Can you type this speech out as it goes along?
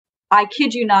I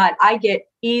kid you not, I get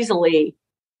easily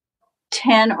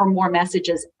 10 or more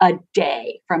messages a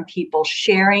day from people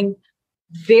sharing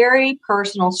very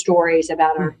personal stories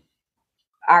about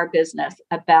our business,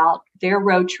 about their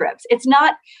road trips. It's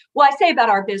not, well, I say about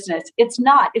our business, it's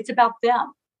about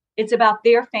them. It's about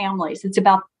their families. It's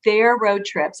about their road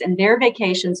trips and their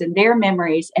vacations and their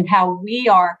memories and how we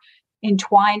are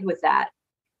entwined with that.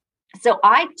 So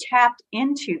I tapped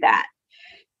into that,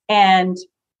 and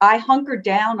I hunkered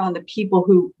down on the people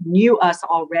who knew us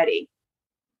already.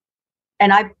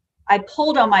 And I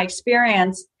pulled on my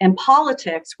experience in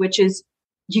politics, which is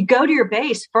you go to your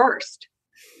base first.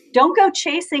 Don't go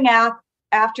chasing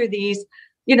after those,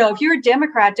 if you're a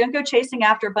Democrat, don't go chasing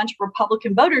after a bunch of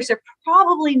Republican voters. They're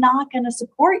probably not going to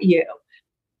support you.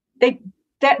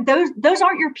 Those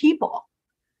aren't your people.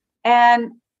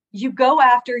 And you go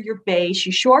after your base,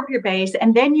 you shore up your base,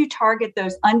 and then you target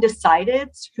those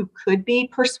undecideds who could be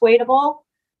persuadable.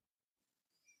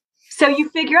 So you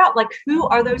figure out, like, who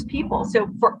are those people? So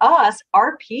for us,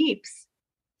 our peeps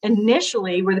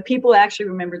initially were the people who actually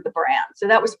remembered the brand. So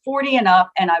that was 40 and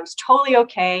up, and I was totally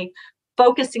okay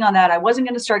focusing on that. I wasn't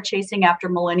going to start chasing after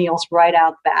millennials right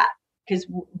out the bat, because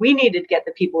we needed to get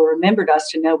the people who remembered us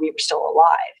to know we were still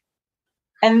alive.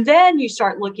 And then you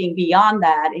start looking beyond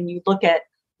that, and you look at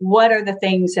what are the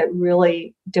things that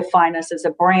really define us as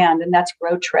a brand, and that's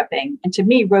road tripping. And to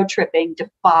me, road tripping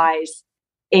defies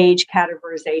age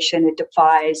categorization. It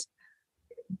defies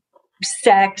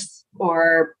sex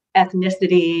or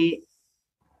ethnicity,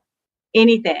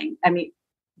 anything. I mean,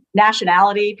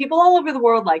 nationality. People all over the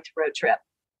world like to road trip.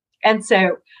 And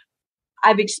so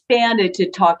I've expanded to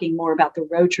talking more about the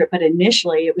road trip. But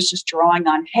initially it was just drawing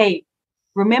on, hey,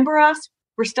 remember us?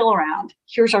 We're still around.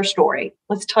 Here's our story.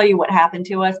 Let's tell you what happened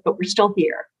to us, but we're still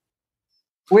here.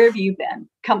 Where have you been?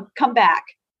 Come back.